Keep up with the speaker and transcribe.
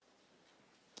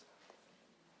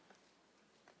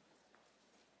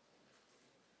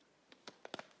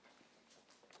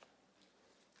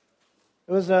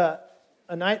It was a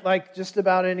night like just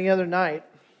about any other night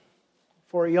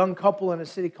for a young couple in a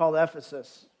city called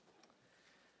Ephesus.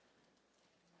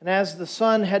 And as the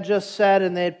sun had just set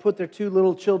and they had put their two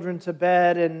little children to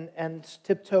bed and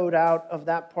tiptoed out of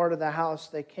that part of the house,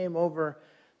 they came over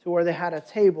to where they had a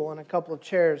table and a couple of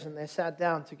chairs and they sat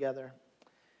down together.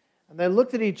 And they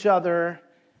looked at each other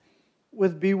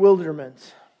with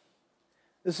bewilderment.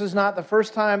 This is not the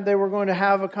first time they were going to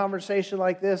have a conversation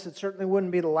like this. It certainly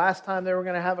wouldn't be the last time they were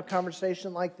going to have a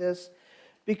conversation like this,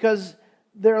 because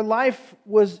their life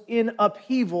was in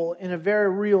upheaval in a very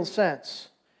real sense.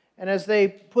 And as they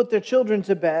put their children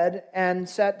to bed and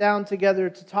sat down together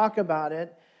to talk about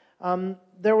it,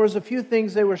 there was a few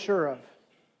things they were sure of.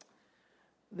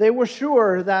 They were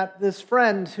sure that this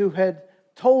friend who had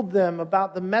told them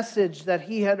about the message that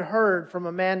he had heard from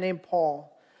a man named Paul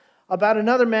about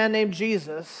another man named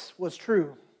Jesus was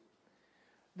true.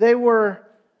 They were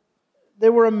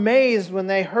amazed when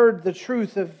they heard the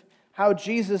truth of how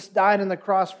Jesus died on the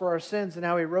cross for our sins and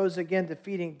how He rose again,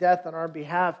 defeating death on our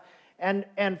behalf. And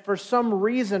for some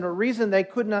reason, a reason they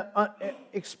could not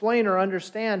explain or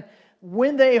understand,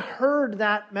 when they heard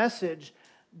that message,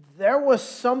 there was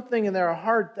something in their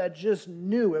heart that just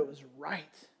knew it was right.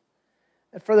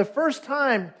 And for the first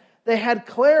time, they had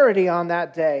clarity on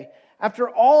that day. After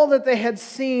all that they had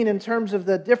seen in terms of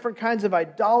the different kinds of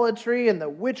idolatry and the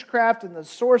witchcraft and the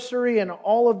sorcery and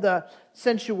all of the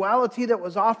sensuality that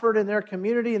was offered in their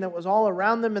community and that was all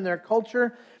around them in their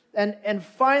culture, and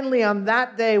finally on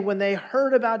that day when they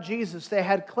heard about Jesus, they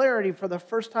had clarity for the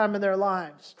first time in their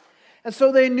lives. And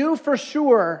so they knew for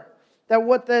sure that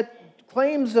what the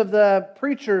claims of the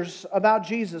preachers about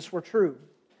Jesus were true.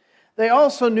 They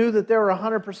also knew that they were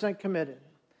 100% committed.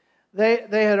 They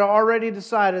had already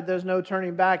decided there's no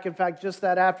turning back. In fact, just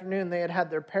that afternoon, they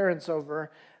had their parents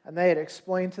over, and they had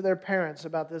explained to their parents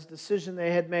about this decision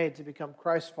they had made to become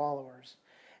Christ followers.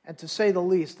 And to say the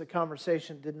least, the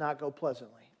conversation did not go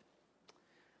pleasantly.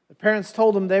 The parents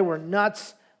told them they were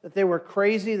nuts, that they were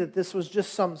crazy, that this was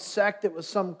just some sect, it was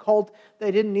some cult.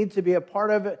 They didn't need to be a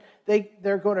part of it.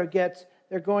 They're going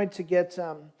to get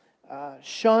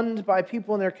shunned by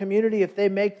people in their community if they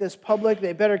make this public.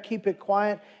 They better keep it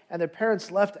quiet. And their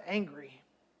parents left angry.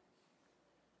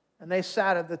 And they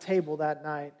sat at the table that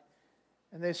night.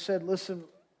 And they said, listen,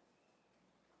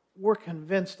 we're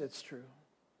convinced it's true.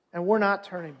 And we're not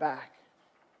turning back.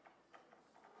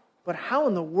 But how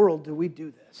in the world do we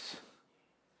do this?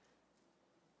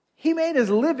 He made his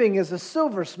living as a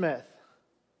silversmith,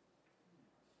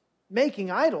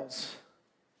 making idols.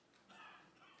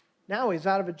 Now he's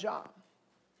out of a job.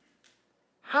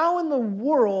 How in the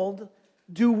world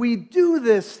do we do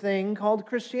this thing called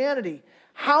Christianity?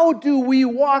 How do we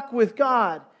walk with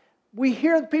God? We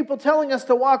hear people telling us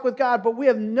to walk with God, but we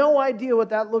have no idea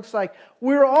what that looks like.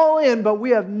 We're all in, but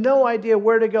we have no idea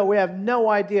where to go. We have no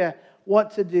idea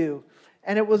what to do.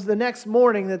 And it was the next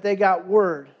morning that they got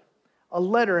word. A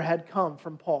letter had come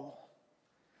from Paul.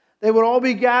 They would all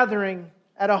be gathering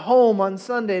at a home on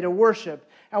Sunday to worship.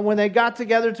 And when they got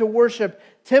together to worship,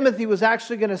 Timothy was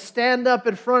actually going to stand up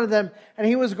in front of them and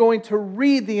he was going to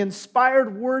read the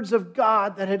inspired words of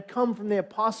God that had come from the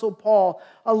Apostle Paul,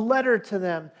 a letter to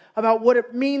them about what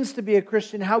it means to be a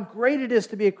Christian, how great it is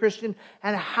to be a Christian,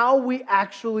 and how we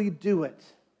actually do it.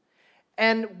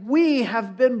 And we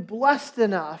have been blessed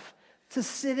enough to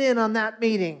sit in on that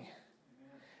meeting.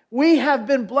 We have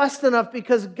been blessed enough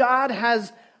because God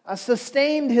has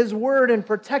sustained His Word and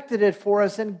protected it for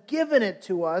us and given it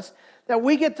to us, that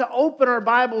we get to open our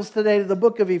Bibles today to the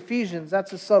book of Ephesians.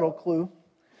 That's a subtle clue.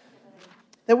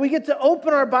 That we get to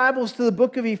open our Bibles to the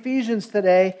book of Ephesians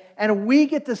today, and we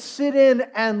get to sit in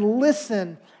and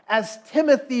listen as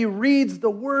Timothy reads the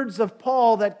words of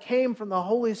Paul that came from the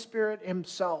Holy Spirit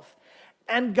Himself.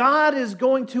 And God is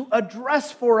going to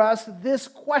address for us this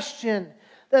question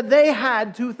that they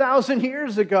had 2,000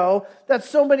 years ago, that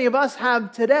so many of us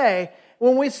have today,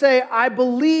 when we say, I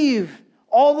believe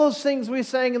all those things we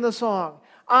sang in the song.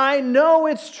 I know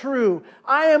it's true.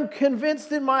 I am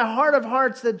convinced in my heart of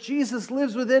hearts that Jesus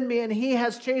lives within me and He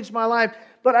has changed my life.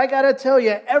 But I got to tell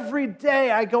you, every day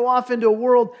I go off into a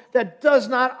world that does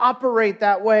not operate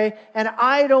that way, and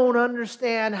I don't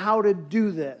understand how to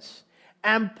do this.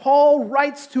 And Paul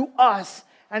writes to us,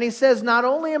 and he says, not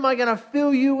only am I going to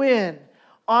fill you in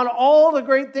on all the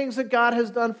great things that God has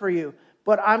done for you,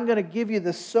 but I'm going to give you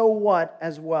the so what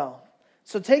as well.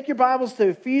 So take your Bibles to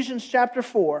Ephesians chapter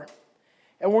 4,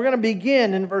 and we're going to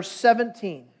begin in verse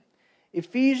 17.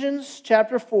 Ephesians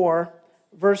chapter 4,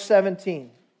 verse 17.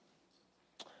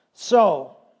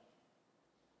 So,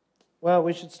 well,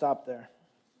 we should stop there.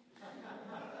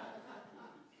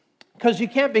 Because you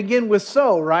can't begin with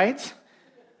so, right?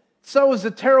 So is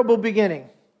a terrible beginning.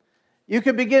 You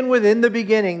could begin with in the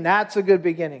beginning. That's a good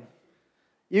beginning.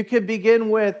 You could begin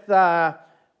with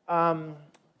once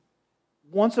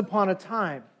upon a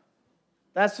time.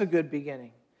 That's a good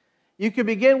beginning. You could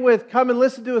begin with come and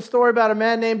listen to a story about a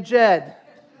man named Jed,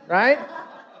 right?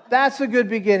 That's a good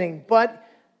beginning. But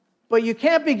you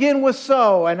can't begin with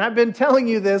so, and I've been telling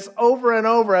you this over and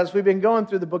over as we've been going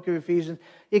through the book of Ephesians.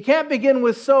 You can't begin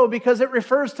with so because it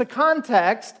refers to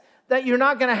context that you're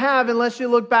not going to have unless you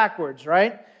look backwards,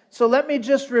 right? So let me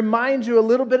just remind you a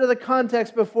little bit of the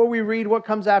context before we read what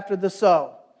comes after the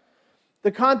so.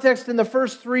 The context in the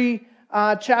first three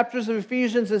chapters of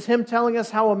Ephesians is him telling us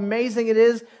how amazing it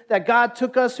is that God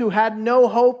took us who had no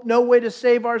hope, no way to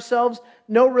save ourselves,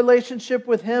 no relationship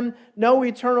with him, no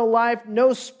eternal life,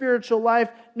 no spiritual life,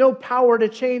 no power to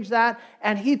change that.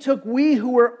 And he took we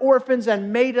who were orphans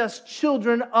and made us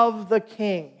children of the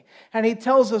King. And he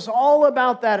tells us all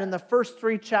about that in the first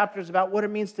three chapters about what it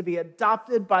means to be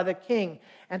adopted by the King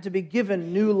and to be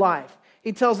given new life.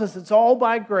 He tells us it's all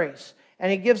by grace.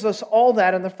 And he gives us all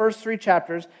that in the first three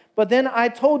chapters. But then I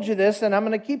told you this, and I'm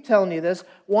going to keep telling you this.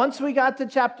 Once we got to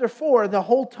chapter 4, the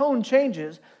whole tone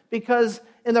changes. Because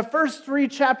in the first three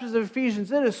chapters of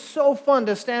Ephesians, it is so fun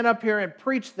to stand up here and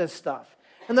preach this stuff.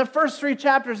 In the first three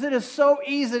chapters, it is so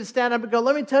easy to stand up and go,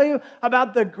 let me tell you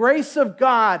about the grace of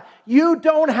God. You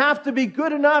don't have to be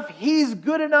good enough. He's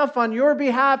good enough on your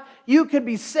behalf. You can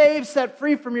be saved, set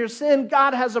free from your sin.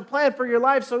 God has a plan for your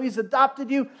life, so he's adopted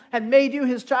you and made you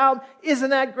his child.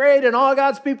 Isn't that great? And all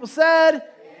God's people said,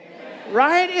 amen.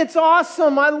 Right? It's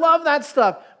awesome. I love that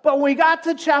stuff. But when we got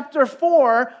to chapter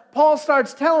 4, Paul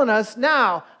starts telling us,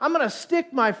 now, I'm going to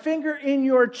stick my finger in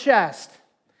your chest.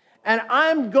 And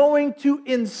I'm going to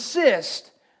insist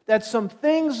that some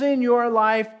things in your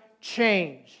life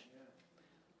change.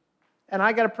 And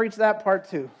I got to preach that part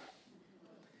too.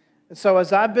 And so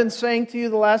as I've been saying to you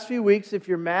the last few weeks, if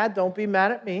you're mad, don't be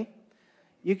mad at me.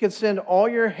 You can send all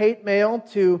your hate mail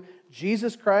to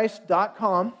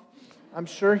jesuschrist.com. I'm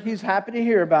sure he's happy to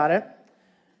hear about it.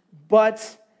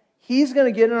 But he's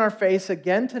going to get in our face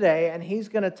again today, and he's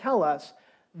going to tell us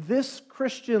this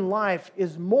Christian life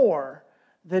is more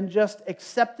than just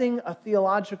accepting a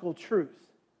theological truth.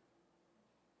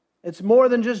 It's more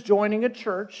than just joining a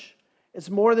church. It's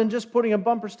more than just putting a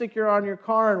bumper sticker on your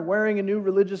car and wearing a new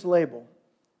religious label.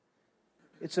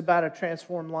 It's about a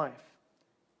transformed life.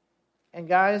 And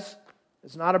guys,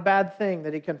 it's not a bad thing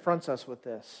that he confronts us with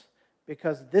this,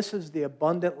 because this is the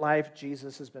abundant life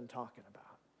Jesus has been talking about.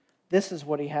 This is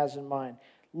what he has in mind.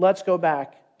 Let's go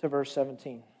back to verse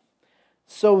 17.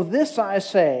 So this I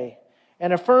say,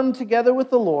 and affirm together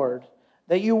with the Lord,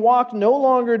 that you walk no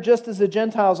longer just as the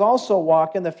Gentiles also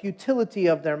walk in the futility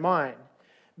of their mind,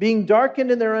 being darkened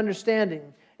in their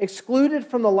understanding, excluded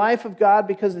from the life of God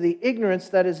because of the ignorance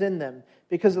that is in them,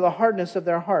 because of the hardness of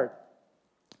their heart.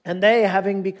 And they,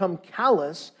 having become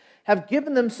callous, have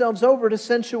given themselves over to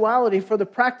sensuality for the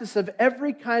practice of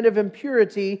every kind of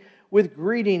impurity with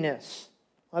greediness.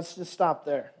 Let's just stop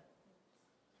there.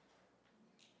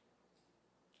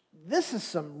 This is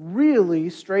some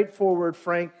really straightforward,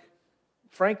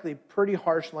 frankly, pretty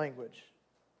harsh language.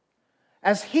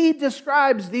 As he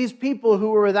describes these people who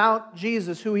were without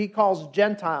Jesus, who he calls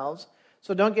Gentiles,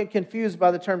 so don't get confused by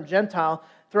the term Gentile.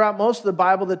 Throughout most of the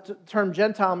Bible, the term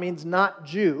Gentile means not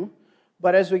Jew.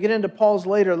 But as we get into Paul's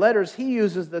later letters, he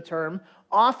uses the term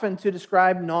often to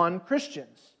describe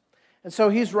non-Christians. And so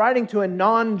he's writing to a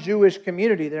non-Jewish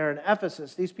community there in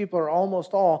Ephesus. These people are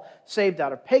almost all saved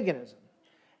out of paganism.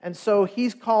 And so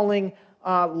he's calling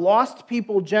lost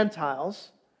people Gentiles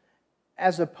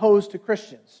as opposed to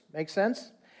Christians. Make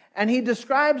sense? And he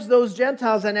describes those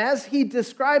Gentiles, and as he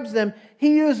describes them,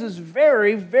 he uses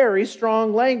very, very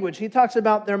strong language. He talks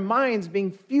about their minds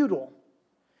being futile.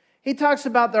 He talks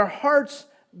about their hearts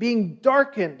being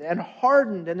darkened and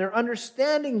hardened, and their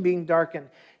understanding being darkened.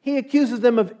 He accuses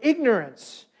them of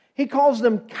ignorance. He calls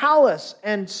them callous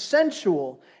and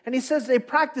sensual. And he says they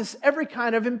practice every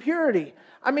kind of impurity.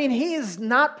 I mean, he is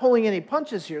not pulling any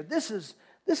punches here. This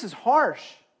is harsh.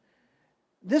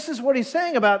 This is what he's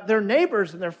saying about their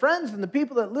neighbors and their friends and the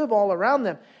people that live all around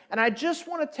them. And I just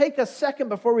want to take a second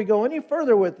before we go any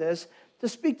further with this to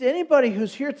speak to anybody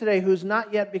who's here today who's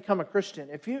not yet become a Christian.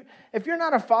 If you're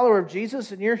not a follower of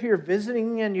Jesus and you're here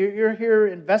visiting and you're here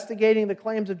investigating the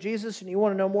claims of Jesus and you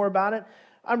want to know more about it,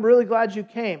 I'm really glad you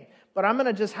came. But I'm going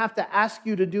to just have to ask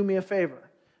you to do me a favor.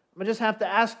 I'm going to just have to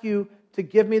ask you to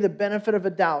give me the benefit of a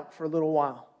doubt for a little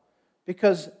while.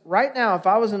 Because right now, if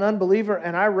I was an unbeliever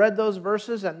and I read those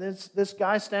verses and this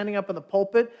guy standing up in the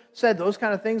pulpit said those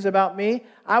kind of things about me,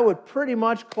 I would pretty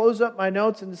much close up my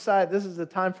notes and decide this is the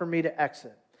time for me to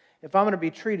exit. if I'm going to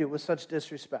be treated with such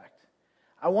disrespect.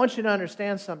 I want you to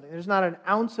understand something. There's not an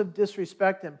ounce of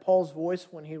disrespect in Paul's voice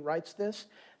when he writes this.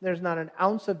 There's not an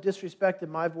ounce of disrespect in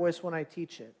my voice when I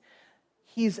teach it.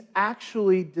 He's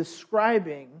actually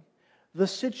describing the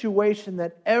situation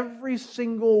that every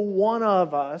single one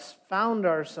of us found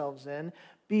ourselves in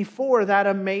before that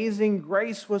amazing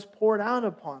grace was poured out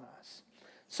upon us.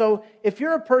 So if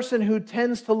you're a person who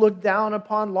tends to look down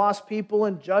upon lost people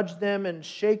and judge them and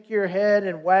shake your head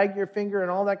and wag your finger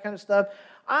and all that kind of stuff,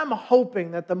 I'm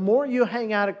hoping that the more you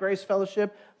hang out at Grace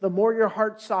Fellowship, the more your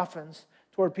heart softens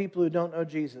toward people who don't know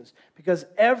Jesus. Because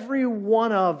every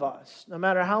one of us, no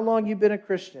matter how long you've been a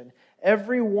Christian,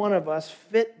 every one of us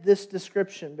fit this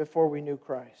description before we knew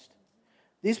Christ.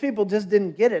 These people just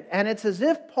didn't get it. And it's as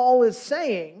if Paul is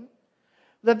saying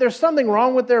that there's something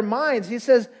wrong with their minds. He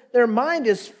says their mind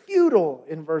is futile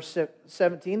in verse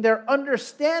 17. Their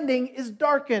understanding is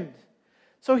darkened.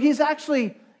 So he's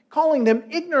actually calling them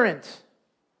ignorant.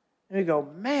 And we go,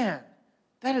 man,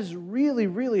 that is really,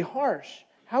 really harsh.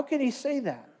 How can he say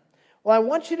that? Well, I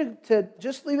want you to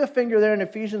just leave a finger there in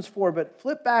Ephesians 4, but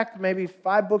flip back maybe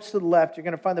 5 books to the left. You're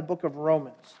going to find the book of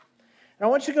Romans. And I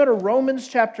want you to go to Romans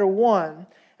chapter 1,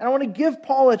 and I want to give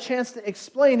Paul a chance to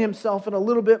explain himself in a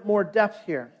little bit more depth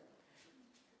here.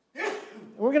 And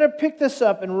we're going to pick this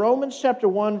up in Romans chapter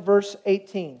 1, verse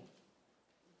 18.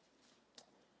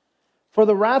 For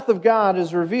the wrath of God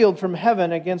is revealed from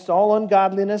heaven against all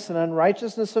ungodliness and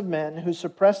unrighteousness of men who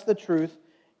suppress the truth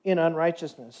in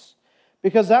unrighteousness.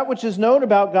 Because that which is known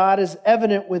about God is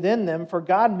evident within them, for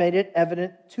God made it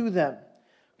evident to them.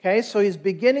 Okay, so he's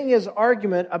beginning his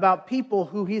argument about people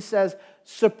who he says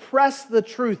suppress the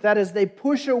truth. That is, they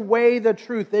push away the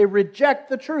truth. They reject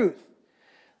the truth.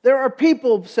 There are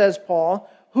people, says Paul,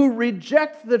 who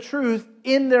reject the truth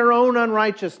in their own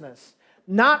unrighteousness.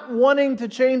 Not wanting to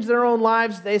change their own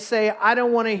lives, they say, I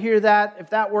don't want to hear that. If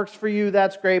that works for you,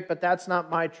 that's great, but that's not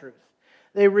my truth.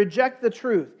 They reject the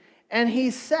truth. And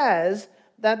he says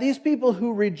that these people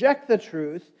who reject the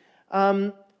truth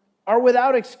are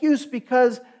without excuse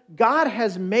because God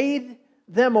has made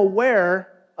them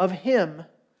aware of Him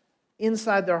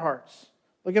inside their hearts.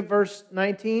 Look at verse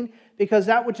 19. Because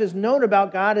that which is known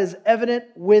about God is evident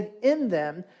within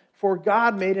them, for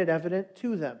God made it evident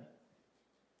to them.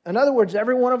 In other words,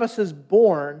 every one of us is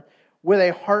born with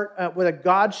a heart, with a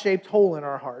God-shaped hole in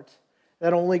our heart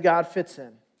that only God fits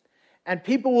in. And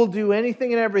people will do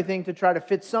anything and everything to try to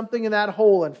fit something in that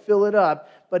hole and fill it up,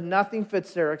 but nothing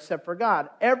fits there except for God.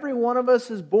 Every one of us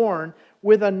is born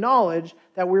with a knowledge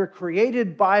that we're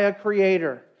created by a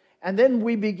Creator. And then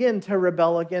we begin to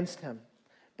rebel against Him.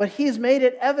 But He's made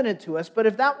it evident to us. But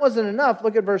if that wasn't enough,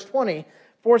 look at verse 20.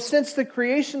 For since the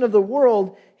creation of the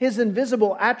world, His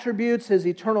invisible attributes, His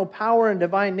eternal power and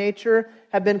divine nature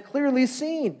have been clearly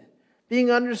seen,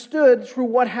 being understood through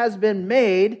what has been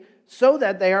made, so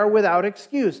that they are without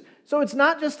excuse. So it's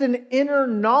not just an inner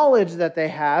knowledge that they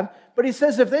have, but he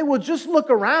says if they will just look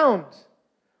around,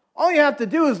 all you have to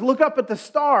do is look up at the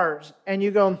stars and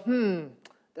you go,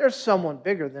 there's someone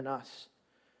bigger than us.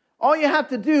 All you have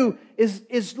to do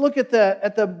is look at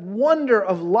the wonder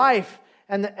of life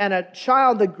and a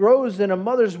child that grows in a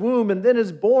mother's womb and then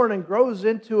is born and grows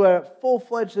into a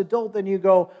full-fledged adult, and you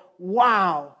go,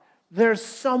 wow, there's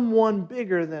someone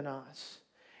bigger than us.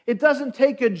 It doesn't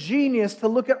take a genius to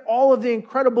look at all of the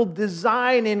incredible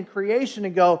design in creation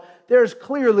and go, there's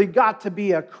clearly got to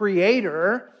be a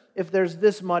creator if there's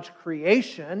this much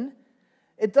creation.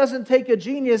 It doesn't take a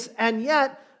genius, and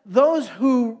yet those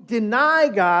who deny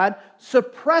God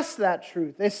suppress that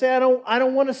truth. They say, I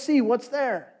don't want to see what's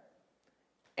there.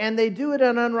 And they do it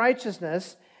in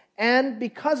unrighteousness, and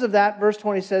because of that, verse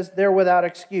 20 says, they're without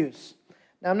excuse.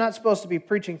 Now, I'm not supposed to be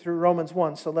preaching through Romans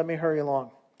 1, so let me hurry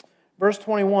along. Verse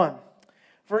 21,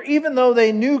 for even though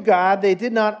they knew God, they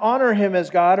did not honor Him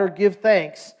as God or give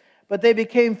thanks, but they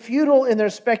became futile in their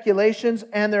speculations,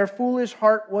 and their foolish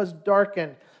heart was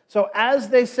darkened. So as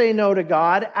they say no to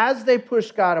God, as they push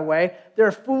God away,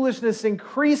 their foolishness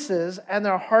increases, and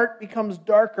their heart becomes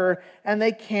darker, and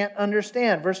they can't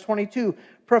understand. Verse 22,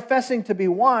 professing to be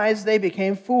wise, they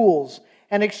became fools,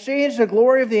 and exchanged the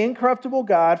glory of the incorruptible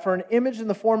God for an image in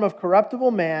the form of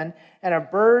corruptible man, and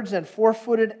of birds and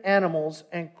four-footed animals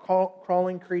and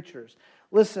crawling creatures.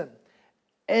 Listen,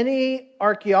 any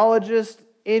archaeologist,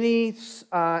 any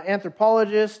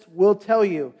anthropologist will tell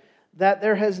you that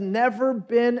there has never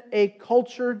been a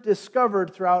culture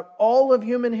discovered throughout all of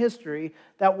human history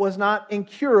that was not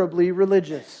incurably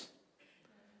religious.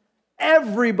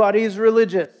 Everybody's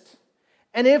religious.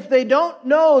 And if they don't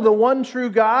know the one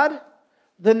true God,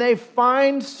 then they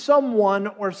find someone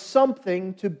or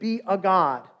something to be a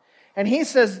god. And he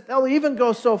says they'll even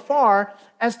go so far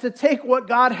as to take what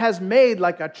God has made,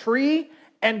 like a tree,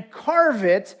 and carve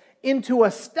it into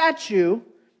a statue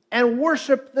and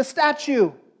worship the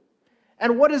statue.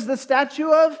 And what is the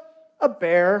statue of? A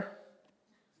bear,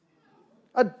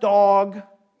 a dog,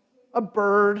 a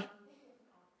bird,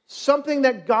 something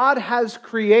that God has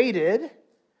created.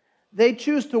 They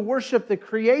choose to worship the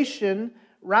creation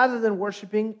rather than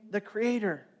worshiping the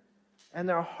Creator. And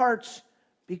their hearts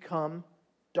become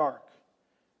dark.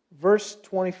 Verse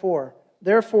 24.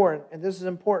 Therefore, and this is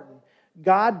important,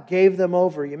 God gave them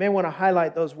over. You may want to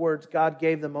highlight those words, God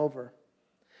gave them over.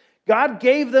 God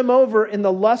gave them over in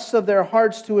the lusts of their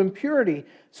hearts to impurity,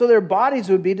 so their bodies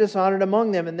would be dishonored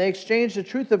among them. And they exchanged the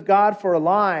truth of God for a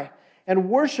lie, and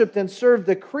worshipped and served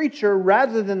the creature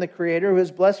rather than the Creator, who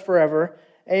is blessed forever.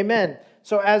 Amen.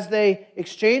 So as they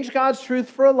exchange God's truth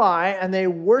for a lie, and they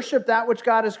worship that which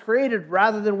God has created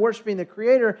rather than worshiping the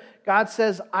Creator, God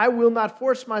says, I will not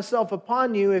force myself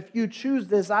upon you. If you choose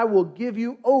this, I will give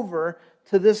you over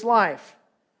to this life.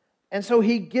 And so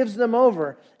He gives them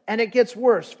over. And it gets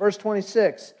worse. Verse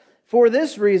 26. For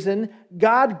this reason,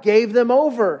 God gave them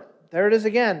over. There it is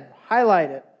again. Highlight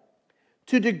it.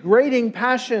 To degrading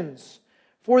passions.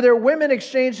 For their women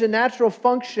exchanged a natural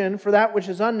function for that which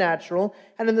is unnatural,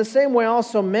 and in the same way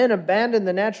also men abandoned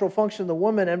the natural function of the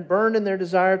woman and burned in their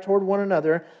desire toward one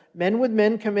another, men with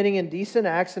men committing indecent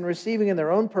acts and receiving in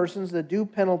their own persons the due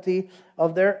penalty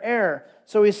of their error.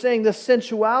 So he's saying the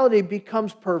sensuality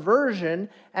becomes perversion,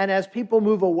 and as people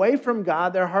move away from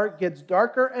God, their heart gets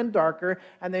darker and darker,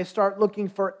 and they start looking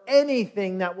for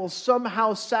anything that will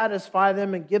somehow satisfy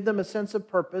them and give them a sense of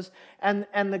purpose, and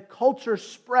the culture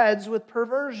spreads with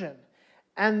perversion.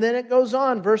 And then it goes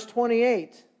on, verse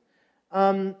 28.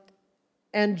 And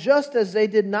just as they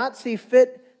did not see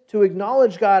fit to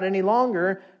acknowledge God any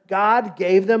longer, God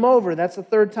gave them over. That's the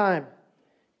third time.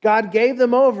 God gave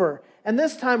them over. And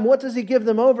this time, what does He give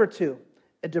them over to?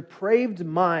 A depraved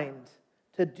mind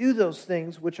to do those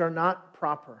things which are not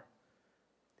proper.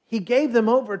 He gave them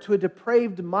over to a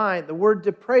depraved mind. The word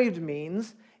depraved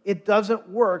means it doesn't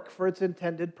work for its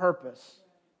intended purpose.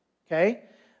 Okay?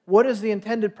 What is the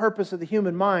intended purpose of the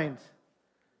human mind?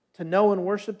 To know and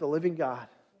worship the living God.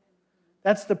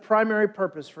 That's the primary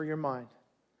purpose for your mind.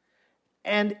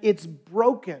 And it's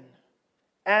broken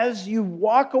as you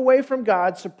walk away from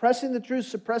God, suppressing the truth,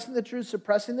 suppressing the truth,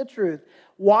 suppressing the truth,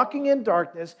 walking in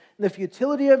darkness, in the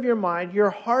futility of your mind,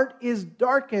 your heart is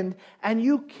darkened and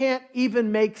you can't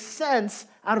even make sense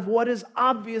out of what is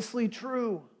obviously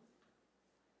true.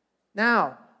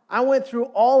 Now, I went through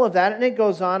all of that, and it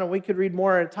goes on, and we could read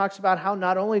more. It talks about how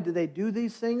not only do they do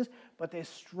these things, but they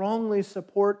strongly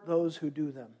support those who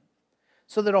do them.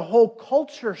 So that a whole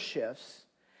culture shifts,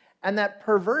 and that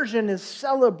perversion is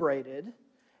celebrated,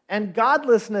 and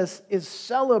godlessness is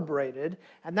celebrated,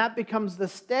 and that becomes the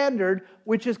standard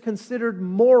which is considered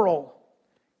moral.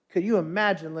 Could you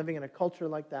imagine living in a culture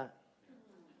like that?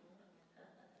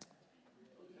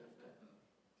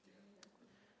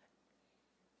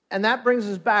 And that brings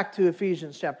us back to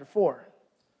Ephesians chapter 4.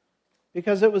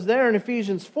 Because it was there in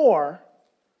Ephesians 4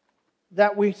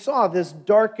 that we saw this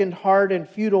darkened heart and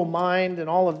futile mind and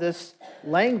all of this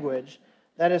language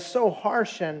that is so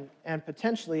harsh and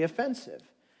potentially offensive.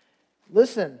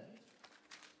 Listen,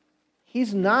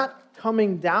 He's not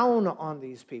coming down on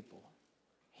these people.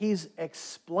 He's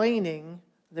explaining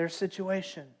their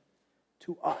situation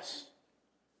to us.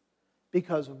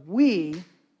 Because we,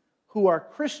 who are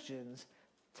Christians,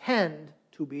 tend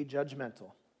to be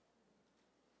judgmental.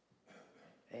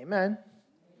 Amen.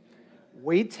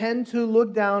 We tend to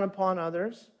look down upon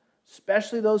others,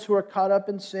 especially those who are caught up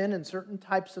in sin and certain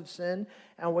types of sin,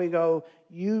 and we go,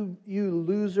 you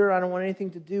loser, I don't want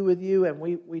anything to do with you, and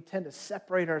we tend to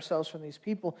separate ourselves from these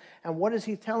people. And what is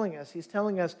He telling us? He's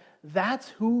telling us, that's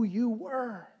who you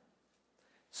were.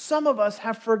 Some of us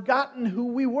have forgotten who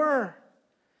we were.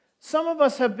 Some of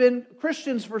us have been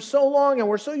Christians for so long, and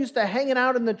we're so used to hanging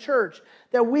out in the church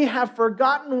that we have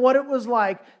forgotten what it was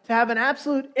like to have an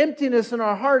absolute emptiness in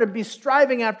our heart and be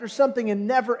striving after something and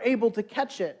never able to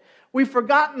catch it. We've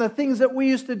forgotten the things that we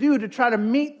used to do to try to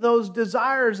meet those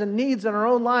desires and needs in our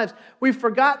own lives. We've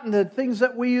forgotten the things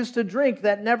that we used to drink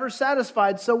that never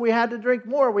satisfied, so we had to drink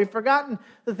more. We've forgotten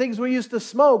the things we used to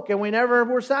smoke, and we never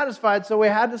were satisfied, so we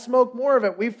had to smoke more of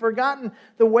it. We've forgotten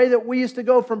the way that we used to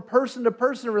go from person to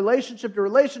person, relationship to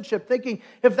relationship, thinking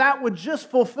if that would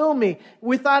just fulfill me.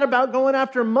 We thought about going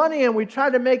after money, and we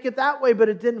tried to make it that way, but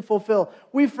it didn't fulfill.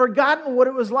 We've forgotten what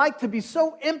it was like to be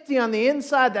so empty on the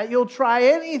inside that you'll try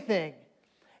anything.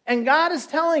 And God is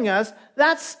telling us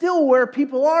that's still where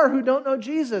people are who don't know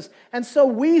Jesus. And so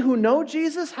we who know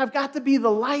Jesus have got to be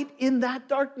the light in that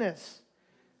darkness.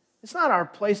 It's not our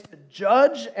place to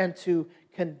judge and to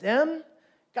condemn.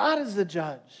 God is the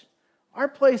judge. Our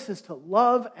place is to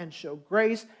love and show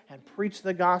grace and preach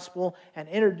the gospel and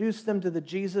introduce them to the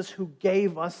Jesus who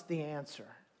gave us the answer.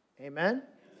 Amen?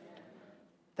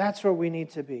 That's where we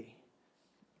need to be.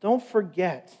 Don't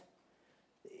forget,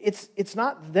 it's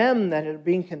not them that are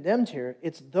being condemned here.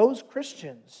 It's those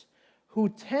Christians who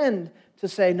tend to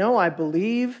say, no, I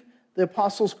believe the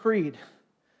Apostles' Creed.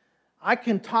 I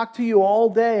can talk to you all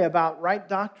day about right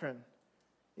doctrine.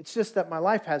 It's just that my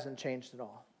life hasn't changed at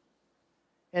all.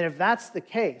 And if that's the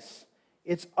case,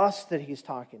 it's us that he's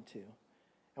talking to.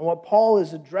 And what Paul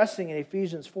is addressing in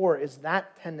Ephesians 4 is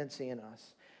that tendency in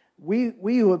us. We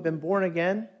who have been born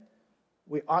again,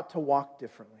 we ought to walk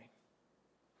differently.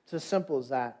 It's as simple as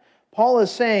that. Paul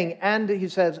is saying, and he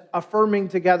says, affirming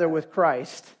together with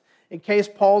Christ. In case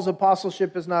Paul's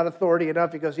apostleship is not authority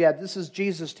enough, he goes, yeah, this is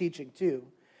Jesus' teaching too.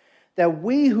 That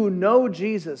we who know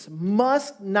Jesus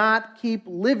must not keep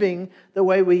living the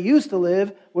way we used to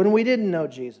live when we didn't know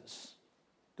Jesus.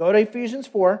 Go to Ephesians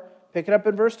 4, pick it up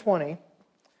in verse 20.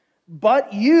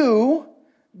 But you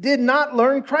did not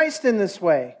learn Christ in this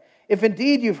way. If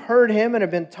indeed you've heard him and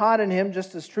have been taught in him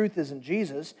just as truth is in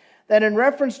Jesus, that in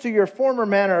reference to your former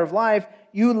manner of life,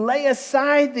 you lay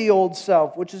aside the old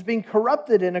self, which is being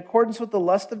corrupted in accordance with the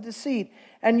lust of deceit,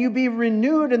 and you be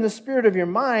renewed in the spirit of your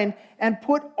mind, and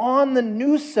put on the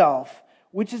new self,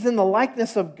 which is in the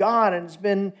likeness of God, and has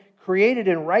been created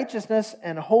in righteousness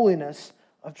and holiness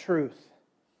of truth.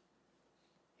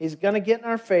 He's going to get in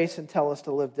our face and tell us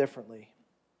to live differently.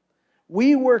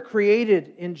 We were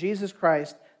created in Jesus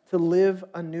Christ to live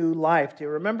a new life. Do you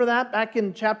remember that back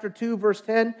in chapter 2, verse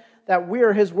 10? That we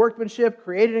are his workmanship,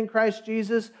 created in Christ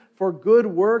Jesus for good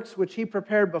works, which he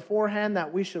prepared beforehand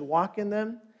that we should walk in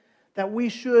them. That we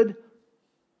should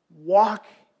walk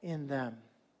in them.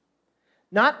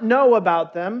 Not know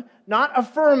about them, not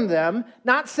affirm them,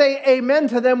 not say amen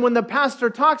to them when the pastor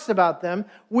talks about them.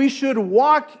 We should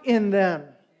walk in them.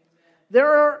 There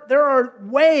are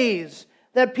ways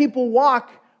that people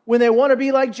walk when they want to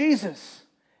be like Jesus.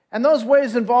 And those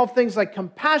ways involve things like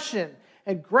compassion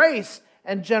and grace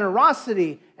and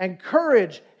generosity and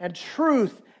courage and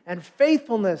truth and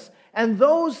faithfulness. And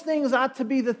those things ought to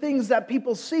be the things that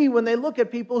people see when they look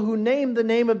at people who name the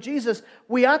name of Jesus.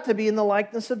 We ought to be in the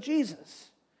likeness of Jesus.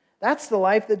 That's the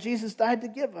life that Jesus died to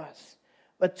give us.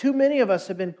 But too many of us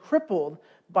have been crippled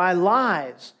by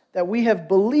lies that we have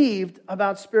believed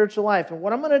about spiritual life. And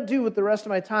what I'm going to do with the rest of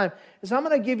my time is I'm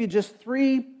going to give you just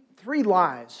three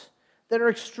lies that are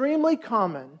extremely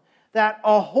common that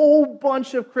a whole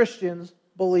bunch of Christians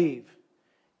believe.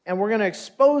 And we're going to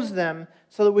expose them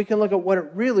so that we can look at what it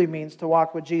really means to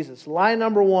walk with Jesus. Lie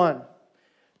number 1,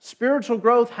 spiritual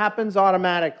growth happens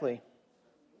automatically.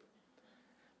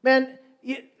 Man,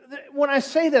 when I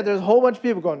say that, there's a whole bunch of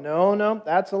people going, no,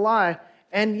 that's a lie.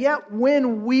 And yet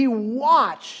when we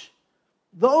watch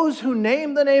those who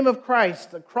name the name of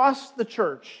Christ across the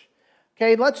church,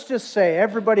 okay, let's just say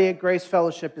everybody at Grace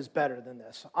Fellowship is better than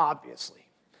this, obviously.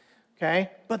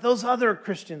 Okay? But those other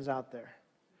Christians out there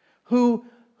who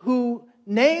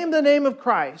name the name of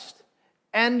Christ,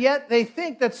 and yet they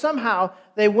think that somehow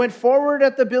they went forward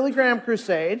at the Billy Graham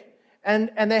crusade, and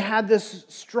they had this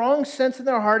strong sense in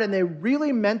their heart, and they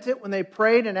really meant it when they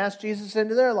prayed and asked Jesus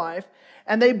into their life,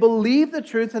 and they believe the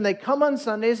truth, and they come on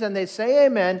Sundays, and they say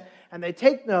amen, and they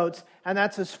take notes, and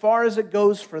that's as far as it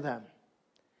goes for them.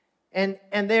 And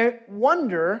they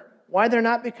wonder why they're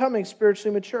not becoming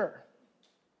spiritually mature.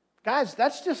 Guys,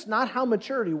 that's just not how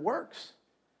maturity works.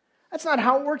 That's not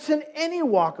how it works in any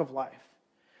walk of life.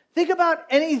 Think about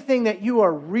anything that you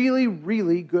are really,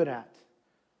 really good at.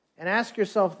 And ask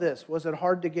yourself this, was it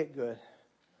hard to get good?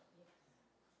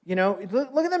 You know,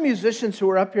 look at the musicians who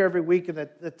are up here every week and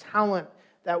the talent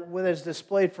that is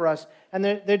displayed for us. And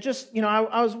they're just, you know,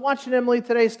 I was watching Emily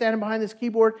today standing behind this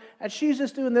keyboard, and she's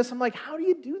just doing this. I'm like, how do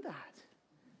you do that?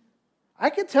 I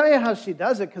can tell you how she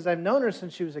does it because I've known her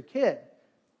since she was a kid.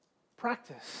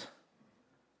 Practice.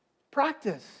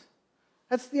 Practice.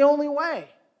 That's the only way.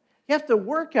 You have to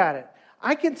work at it.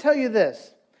 I can tell you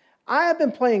this. I have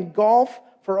been playing golf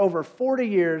for over 40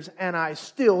 years, and I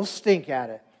still stink at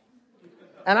it.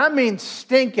 And I mean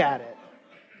stink at it.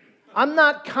 I'm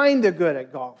not kind of good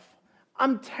at golf.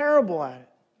 I'm terrible at it.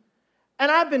 And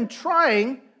I've been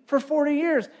trying for 40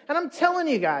 years. And I'm telling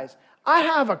you guys, I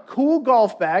have a cool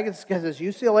golf bag. It's because it's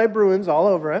UCLA Bruins all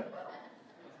over it.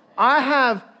 I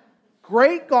have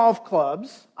great golf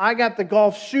clubs. I got the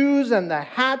golf shoes and the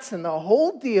hats and the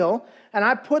whole deal. and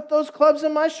I put those clubs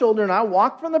in my shoulder, and I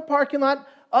walk from the parking lot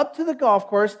up to the golf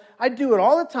course. I do it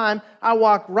all the time. I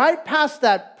walk right past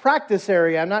that practice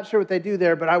area. I'm not sure what they do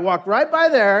there, but I walk right by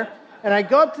there, and I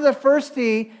go up to the first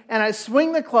tee, and I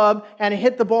swing the club, and I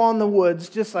hit the ball in the woods,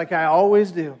 just like I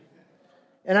always do.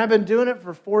 And I've been doing it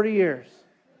for 40 years.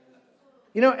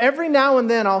 You know, every now and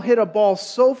then I'll hit a ball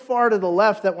so far to the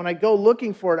left that when I go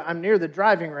looking for it, I'm near the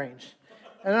driving range.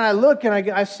 And then I look and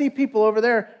I see people over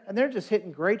there, and they're just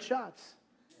hitting great shots.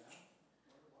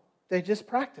 They just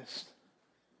practiced.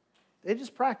 They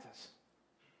just practice.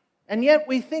 And yet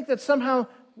we think that somehow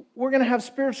we're going to have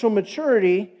spiritual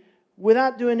maturity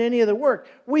without doing any of the work.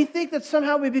 We think that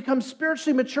somehow we become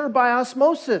spiritually mature by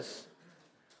osmosis.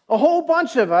 A whole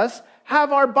bunch of us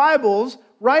have our Bibles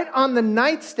right on the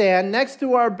nightstand next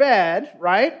to our bed,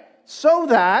 right? So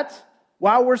that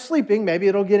while we're sleeping, maybe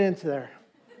it'll get into there.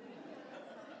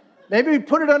 Maybe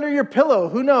put it under your pillow.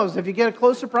 Who knows? If you get a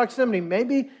closer proximity,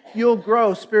 maybe you'll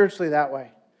grow spiritually that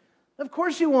way. Of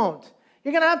course you won't.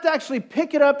 You're going to have to actually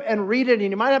pick it up and read it, and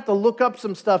you might have to look up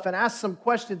some stuff and ask some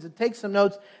questions and take some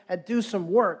notes and do some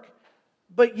work.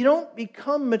 But you don't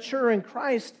become mature in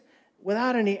Christ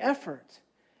without any effort.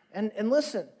 And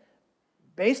listen,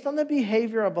 based on the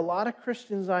behavior of a lot of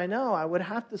Christians I know, I would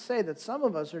have to say that some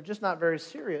of us are just not very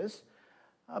serious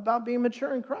about being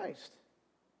mature in Christ.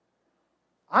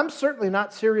 I'm certainly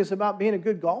not serious about being a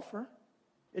good golfer.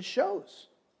 It shows.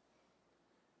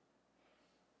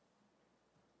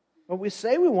 But we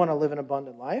say we want to live an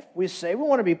abundant life. We say we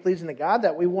want to be pleasing to God,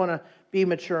 that we want to be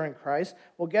mature in Christ.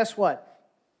 Well, guess what?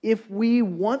 If we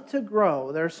want to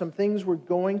grow, there are some things we're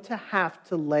going to have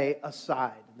to lay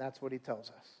aside. And that's what he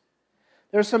tells us.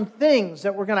 There are some things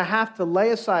that we're going to have to lay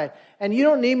aside. And you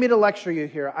don't need me to lecture you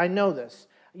here. I know this.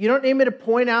 You don't need me to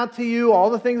point out to you all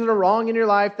the things that are wrong in your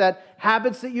life, that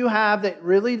habits that you have that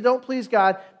really don't please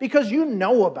God, because you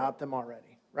know about them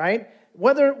already, right?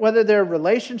 Whether they're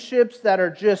relationships that are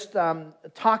just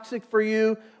toxic for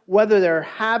you, whether they're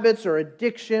habits or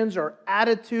addictions or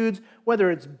attitudes,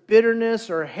 whether it's bitterness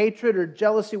or hatred or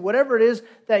jealousy, whatever it is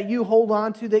that you hold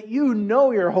on to, that you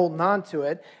know you're holding on to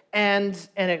it, and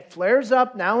it flares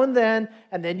up now and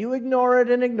then you ignore it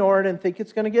and think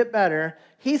it's going to get better.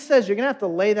 He says you're going to have to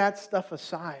lay that stuff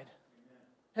aside.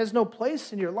 It has no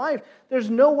place in your life. There's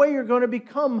no way you're going to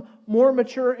become more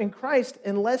mature in Christ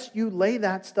unless you lay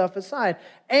that stuff aside.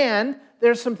 And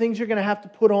there's some things you're going to have to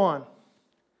put on.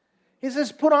 He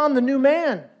says, put on the new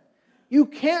man. You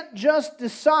can't just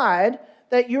decide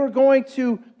that you're going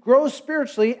to grow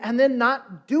spiritually and then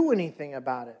not do anything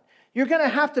about it. You're going to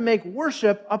have to make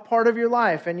worship a part of your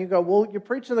life. And you go, well, you're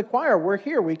preaching to the choir. We're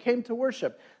here. We came to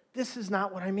worship. This is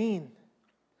not what I mean.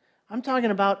 I'm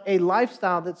talking about a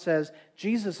lifestyle that says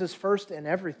Jesus is first in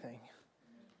everything,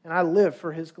 and I live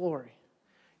for His glory.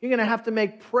 You're going to have to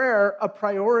make prayer a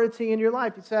priority in your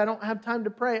life. You say, I don't have time to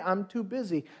pray. I'm too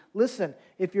busy. Listen,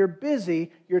 if you're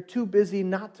busy, you're too busy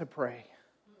not to pray.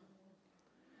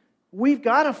 We've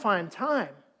got to find time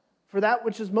for that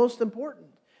which is most important.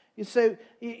 You say,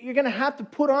 you're going to have to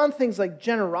put on things like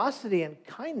generosity and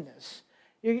kindness.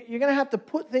 You're going to have to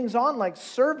put things on like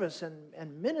service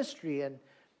and ministry and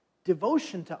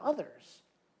devotion to others.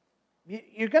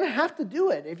 You're going to have to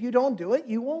do it. If you don't do it,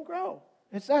 you won't grow.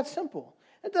 It's that simple.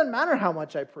 It doesn't matter how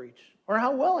much I preach or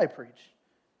how well I preach.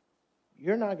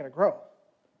 You're not going to grow.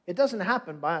 It doesn't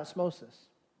happen by osmosis.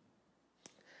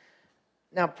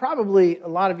 Now, probably a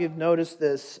lot of you have noticed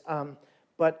this,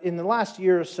 but in the last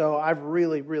year or so, I've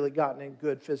really, really gotten in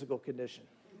good physical condition.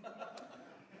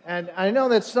 And I know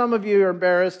that some of you are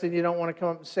embarrassed and you don't want to come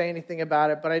up and say anything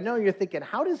about it, but I know you're thinking,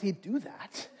 how does he do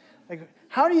that? Like,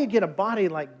 how do you get a body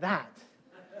like that?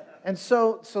 And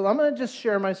so I'm going to just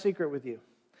share my secret with you.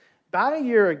 About a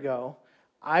year ago,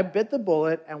 I bit the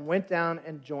bullet and went down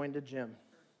and joined a gym.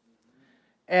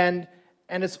 And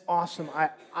it's awesome.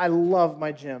 I love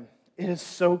my gym. It is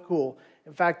so cool.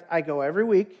 In fact, I go every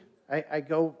week. I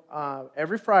go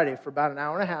every Friday for about an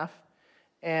hour and a half.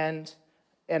 And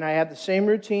I have the same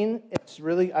routine.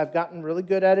 I've gotten really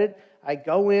good at it. I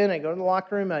go to the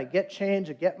locker room, and I get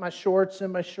changed. I get my shorts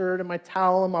and my shirt and my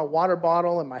towel and my water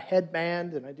bottle and my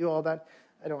headband, and I do all that.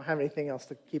 I don't have anything else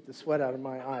to keep the sweat out of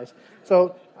my eyes.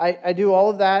 So I do all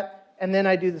of that, and then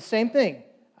I do the same thing.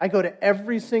 I go to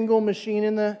every single machine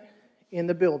in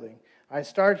the building. I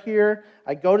start here,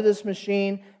 I go to this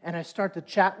machine, and I start to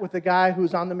chat with the guy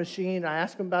who's on the machine. I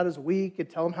ask him about his week and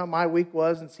tell him how my week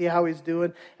was and see how he's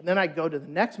doing. And then I go to the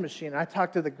next machine. I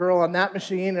talk to the girl on that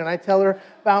machine, and I tell her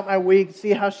about my week,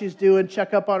 see how she's doing,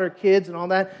 check up on her kids and all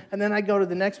that. And then I go to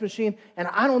the next machine, and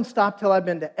I don't stop till I've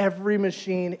been to every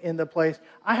machine in the place.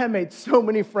 I have made so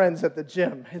many friends at the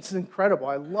gym. It's incredible.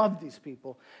 I love these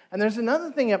people. And there's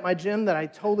another thing at my gym that I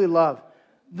totally love.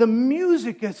 The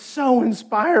music is so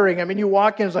inspiring. I mean, you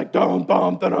walk in, it's like, dum,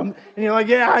 dum, dum, and you're like,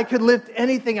 yeah, I could lift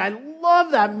anything. I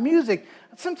love that music.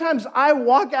 Sometimes I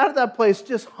walk out of that place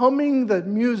just humming the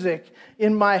music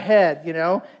in my head,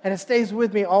 and it stays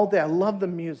with me all day. I love the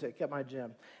music at my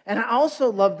gym. And I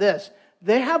also love this.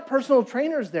 They have personal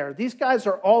trainers there. These guys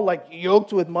are all like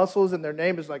yoked with muscles, and their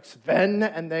name is like Sven,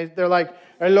 and they're like,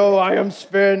 hello, I am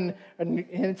Sven, and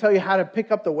they tell you how to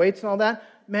pick up the weights and all that.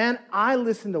 Man, I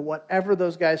listen to whatever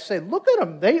those guys say. Look at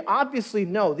them. They obviously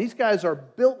know. These guys are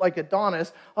built like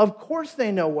Adonis. Of course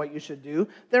they know what you should do.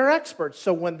 They're experts.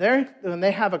 So when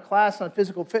they have a class on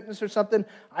physical fitness or something,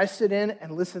 I sit in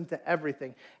and listen to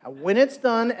everything. And when it's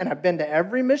done, and I've been to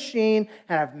every machine,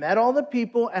 and I've met all the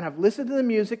people, and I've listened to the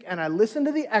music, and I listen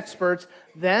to the experts,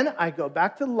 then I go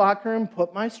back to the locker room,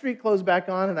 put my street clothes back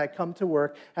on, and I come to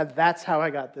work. And that's how I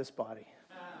got this body.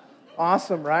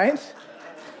 Awesome, right?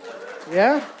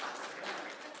 Yeah?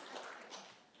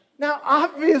 Now,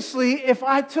 obviously, if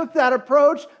I took that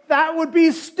approach, that would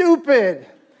be stupid.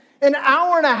 An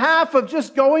hour and a half of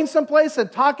just going someplace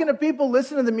and talking to people,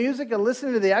 listening to the music and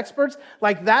listening to the experts,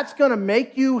 like that's going to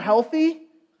make you healthy?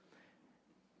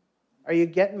 Are you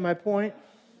getting my point?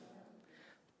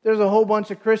 There's a whole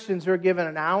bunch of Christians who are given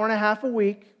an hour and a half a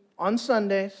week on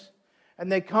Sundays,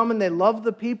 and they come and they love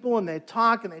the people and they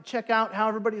talk and they check out how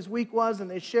everybody's week was and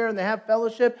they share and they have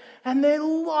fellowship and they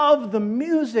love the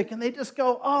music and they just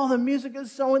go, oh, the music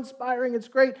is so inspiring, it's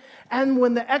great. And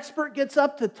when the expert gets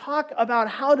up to talk about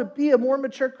how to be a more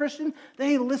mature Christian,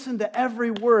 they listen to every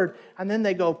word and then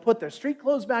they go put their street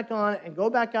clothes back on and go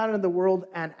back out into the world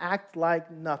and act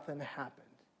like nothing happened.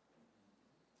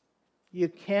 You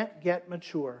can't get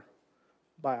mature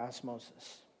by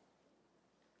osmosis.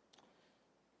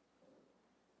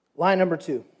 Line number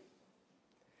 2.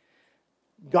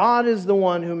 God is the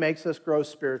one who makes us grow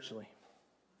spiritually.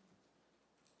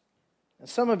 And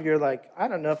some of you are like, I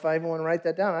don't know if I even want to write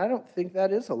that down. I don't think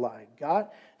that is a lie. God,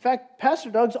 in fact, Pastor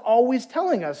Doug's always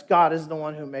telling us God is the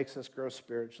one who makes us grow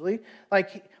spiritually.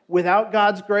 Like, without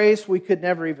God's grace, we could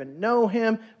never even know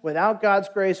Him. Without God's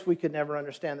grace, we could never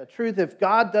understand the truth. If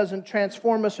God doesn't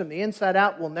transform us from the inside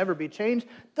out, we'll never be changed.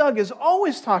 Doug is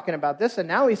always talking about this, and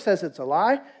now he says it's a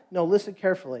lie. No, listen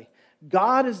carefully.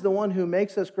 God is the one who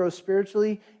makes us grow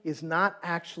spiritually is not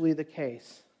actually the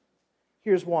case.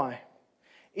 Here's why.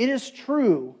 It is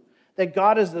true that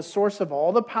God is the source of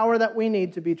all the power that we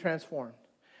need to be transformed.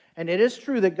 And it is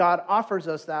true that God offers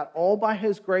us that all by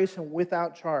His grace and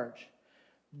without charge.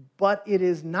 But it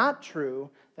is not true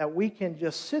that we can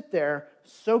just sit there,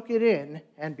 soak it in,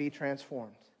 and be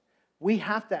transformed. We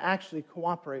have to actually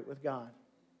cooperate with God.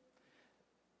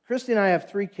 Christy and I have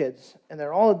 3 kids, and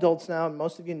they're all adults now, and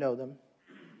most of you know them.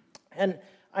 And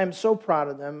I'm so proud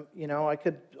of them. You know, I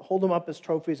could hold them up as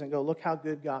trophies and go, look how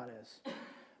good God is.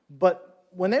 But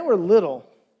when they were little,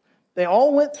 they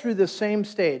all went through the same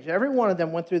stage. Every one of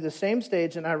them went through the same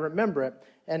stage, and I remember it.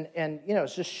 And you know,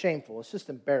 it's just shameful. It's just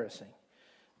embarrassing.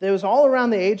 It was all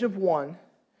around the age of 1,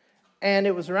 and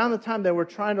it was around the time they were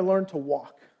trying to learn to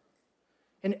walk.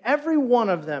 And every one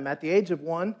of them at the age of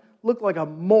 1 looked like a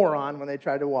moron when they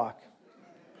tried to walk.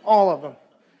 All of them.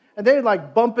 And they were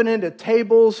like bumping into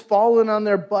tables, falling on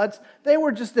their butts. They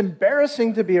were just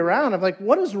embarrassing to be around. I'm like,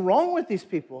 what is wrong with these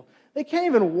people? They can't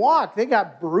even walk. They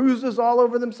got bruises all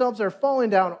over themselves. They're falling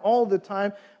down all the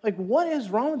time. Like, what is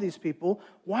wrong with these people?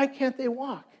 Why can't they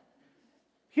walk?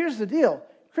 Here's the deal.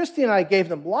 Christy and I gave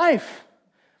them life.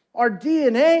 Our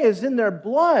DNA is in their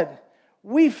blood.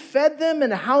 We fed them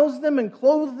and housed them and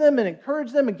clothed them and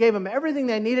encouraged them and gave them everything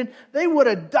they needed. They would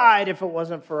have died if it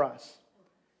wasn't for us.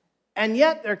 And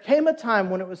yet there came a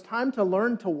time when it was time to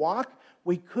learn to walk.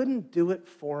 We couldn't do it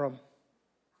for them.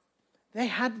 They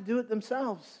had to do it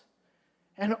themselves.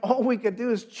 And all we could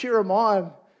do is cheer them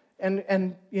on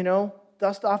and you know,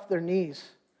 dust off their knees.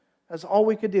 That's all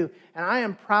we could do. And I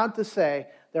am proud to say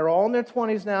they're all in their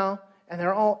 20s now, and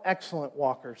they're all excellent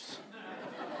walkers.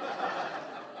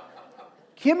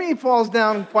 Kimmy falls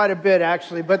down quite a bit,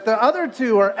 actually, but the other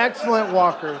 2 are excellent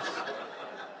walkers.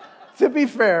 To be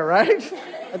fair, right?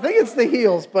 I think it's the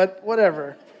heels, but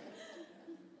whatever.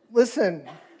 Listen,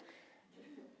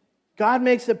 God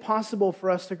makes it possible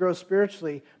for us to grow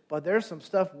spiritually, but there's some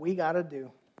stuff we got to do.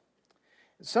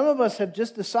 Some of us have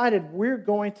just decided we're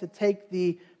going to take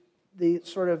the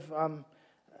sort of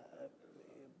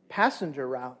passenger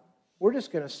route. We're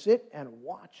just going to sit and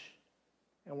watch,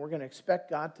 and we're going to expect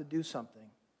God to do something.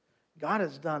 God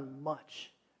has done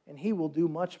much, and He will do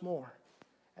much more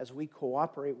as we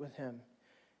cooperate with Him.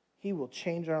 He will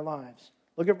change our lives.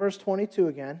 Look at verse 22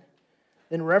 again.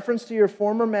 In reference to your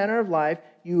former manner of life,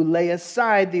 you lay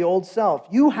aside the old self.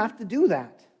 You have to do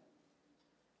that,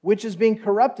 which is being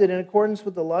corrupted in accordance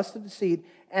with the lust of deceit,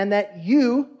 and that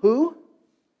you, who?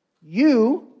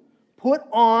 You put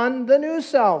on the new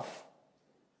self.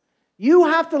 You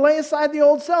have to lay aside the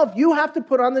old self. You have to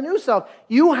put on the new self.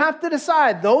 You have to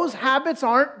decide, those habits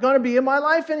aren't going to be in my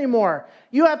life anymore.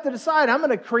 You have to decide, I'm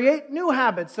going to create new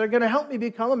habits that are going to help me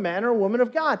become a man or a woman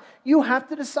of God. You have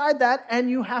to decide that, and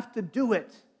you have to do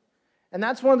it. And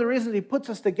that's one of the reasons He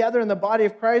puts us together in the body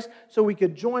of Christ, so we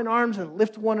could join arms and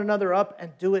lift one another up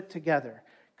and do it together.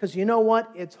 Because you know what?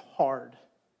 It's hard.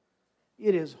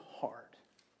 It is hard.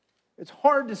 It's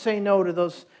hard to say no to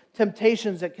those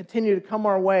temptations that continue to come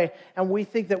our way, and we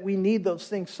think that we need those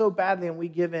things so badly and we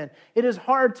give in. It is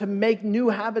hard to make new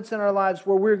habits in our lives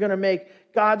where we're going to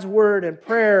make God's word and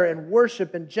prayer and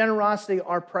worship and generosity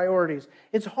our priorities.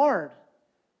 It's hard,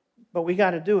 but we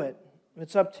got to do it.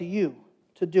 It's up to you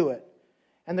to do it.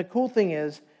 And the cool thing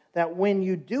is that when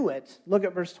you do it, look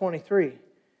at verse 23,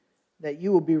 that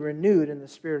you will be renewed in the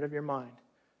spirit of your mind.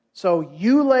 So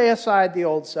you lay aside the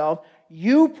old self,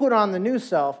 you put on the new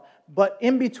self, but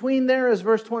in between there is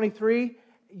verse 23,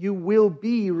 you will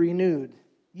be renewed.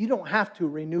 You don't have to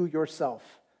renew yourself.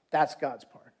 That's God's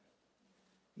part.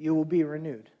 You will be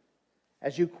renewed.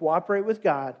 As you cooperate with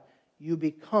God, you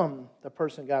become the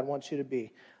person God wants you to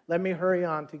be. Let me hurry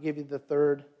on to give you the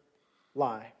third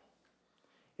lie.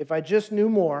 If I just knew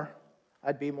more,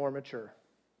 I'd be more mature.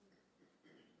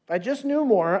 If I just knew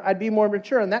more, I'd be more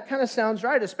mature. And that kind of sounds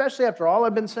right, especially after all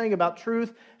I've been saying about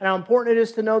truth and how important it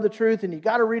is to know the truth, and you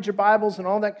got to read your Bibles and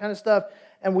all that kind of stuff.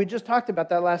 And we just talked about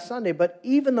that last Sunday. But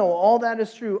even though all that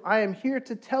is true, I am here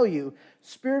to tell you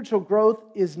spiritual growth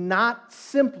is not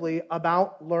simply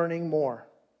about learning more.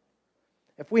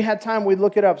 If we had time, we'd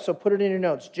look it up, so put it in your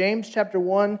notes. James chapter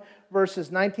 1,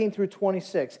 verses 19 through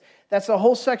 26. That's a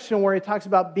whole section where he talks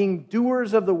about being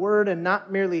doers of the word and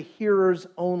not merely hearers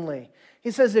only. He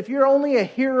says, if you're only a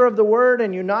hearer of the word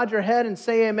and you nod your head and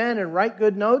say amen and write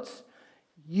good notes,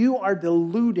 you are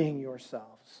deluding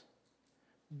yourselves.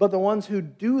 But the ones who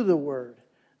do the word,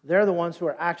 they're the ones who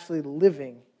are actually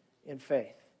living in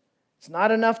faith. It's not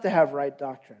enough to have right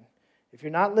doctrine. If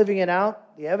you're not living it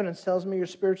out, the evidence tells me you're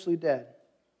spiritually dead.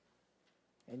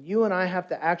 And you and I have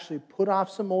to actually put off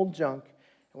some old junk,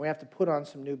 and we have to put on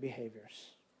some new behaviors.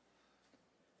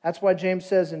 That's why James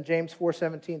says in James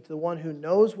 4:17, to the one who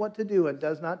knows what to do and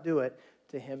does not do it,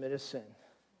 to him it is sin.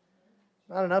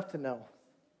 Not enough to know.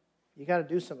 You got to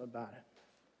do something about it.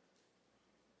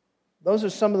 Those are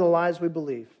some of the lies we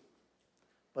believe.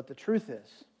 But the truth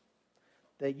is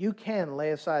that you can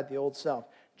lay aside the old self.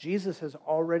 Jesus has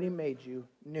already made you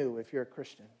new if you're a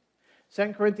Christian.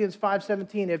 2 Corinthians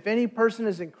 5:17, if any person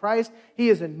is in Christ, he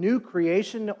is a new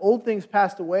creation. Old things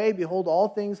passed away. Behold, all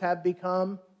things have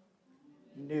become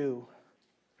new.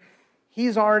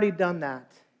 He's already done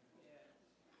that.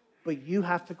 But you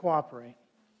have to cooperate.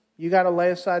 You got to lay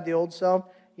aside the old self.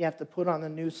 You have to put on the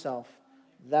new self.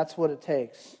 That's what it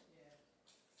takes.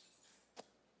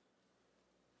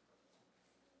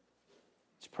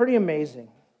 It's pretty amazing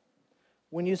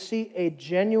when you see a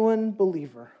genuine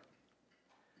believer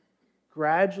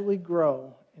gradually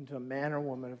grow into a man or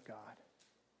woman of God.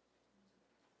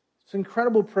 It's an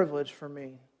incredible privilege for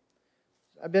me.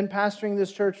 I've been pastoring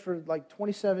this church for like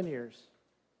 27 years.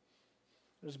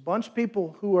 There's a bunch of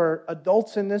people who are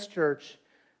adults in this church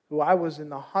who I was in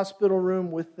the hospital room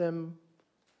with them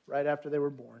right after they were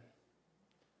born.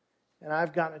 And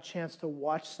I've gotten a chance to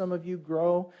watch some of you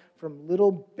grow from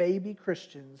little baby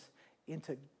Christians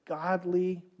into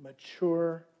godly,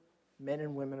 mature men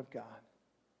and women of God.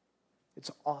 It's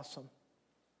awesome.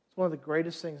 It's one of the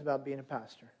greatest things about being a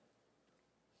pastor.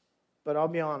 But I'll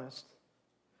be honest,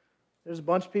 there's a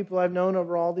bunch of people I've known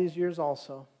over all these years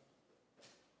also.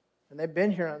 And they've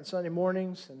been here on Sunday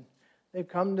mornings, and they've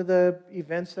come to the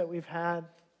events that we've had,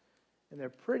 and they're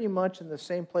pretty much in the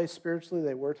same place spiritually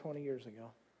they were 20 years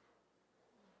ago.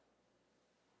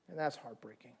 And that's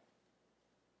heartbreaking.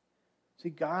 See,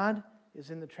 God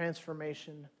is in the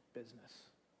transformation business.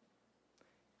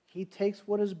 He takes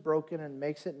what is broken and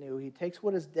makes it new. He takes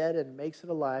what is dead and makes it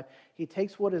alive. He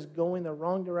takes what is going the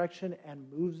wrong direction and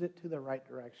moves it to the right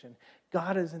direction.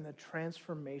 God is in the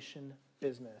transformation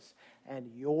business, and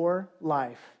your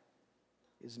life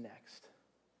is next.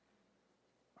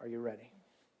 Are you ready?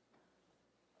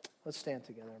 Let's stand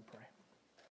together and pray.